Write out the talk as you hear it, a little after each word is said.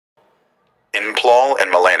Nmplol and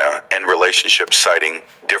Malena end relationship, citing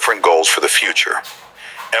different goals for the future.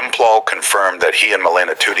 Nmplol confirmed that he and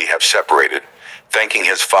Malena Tutti have separated, thanking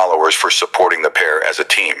his followers for supporting the pair as a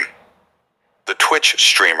team. The Twitch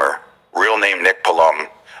streamer, real name Nmplol,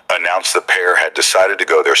 announced the pair had decided to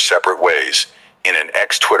go their separate ways in an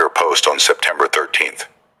ex-Twitter post on September 13th.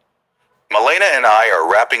 Malena and I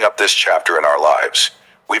are wrapping up this chapter in our lives.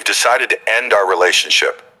 We've decided to end our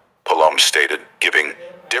relationship, Palom stated, giving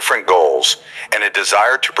different goals and a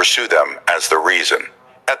desire to pursue them as the reason.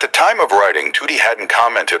 At the time of writing, Tutti hadn't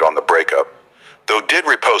commented on the breakup, though did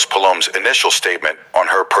repost Palom's initial statement on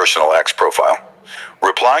her personal X profile.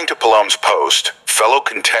 Replying to Palom's post, fellow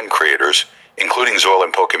content creators, including Zoil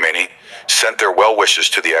and Pokimane, sent their well wishes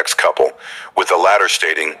to the ex-couple, with the latter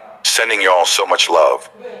stating, "Sending y'all so much love."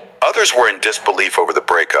 Others were in disbelief over the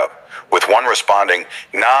breakup, with one responding,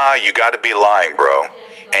 "Nah, you gotta be lying, bro,"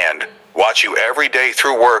 and "Watch you every day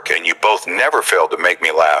through work and you both never fail to make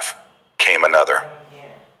me laugh," came another.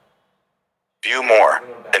 View more.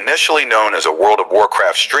 Initially known as a World of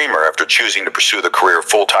Warcraft streamer after choosing to pursue the career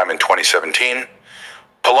full-time in 2017,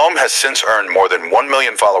 Palom has since earned more than 1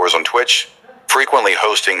 million followers on Twitch, frequently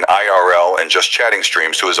hosting IRL and just chatting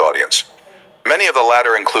streams to his audience. Many of the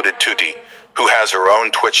latter included Tutti, who has her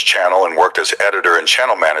own Twitch channel and worked as editor and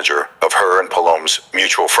channel manager of her and Palom's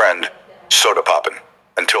mutual friend, Soda Poppin',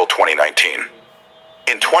 until 2019.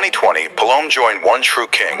 In 2020, Palom joined One True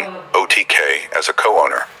King, OTK, as a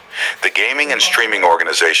co-owner. The gaming and streaming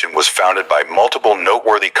organization was founded by multiple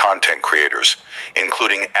noteworthy content creators,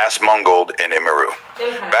 including Asmongold and Imiru.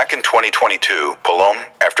 Back in 2022, Palom,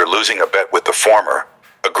 after losing a bet with the former,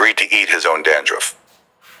 agreed to eat his own dandruff.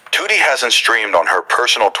 Tutti hasn't streamed on her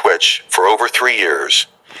personal Twitch for over 3 years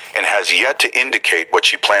and has yet to indicate what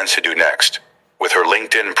she plans to do next, with her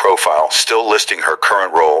LinkedIn profile still listing her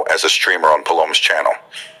current role as a streamer on Palom's channel.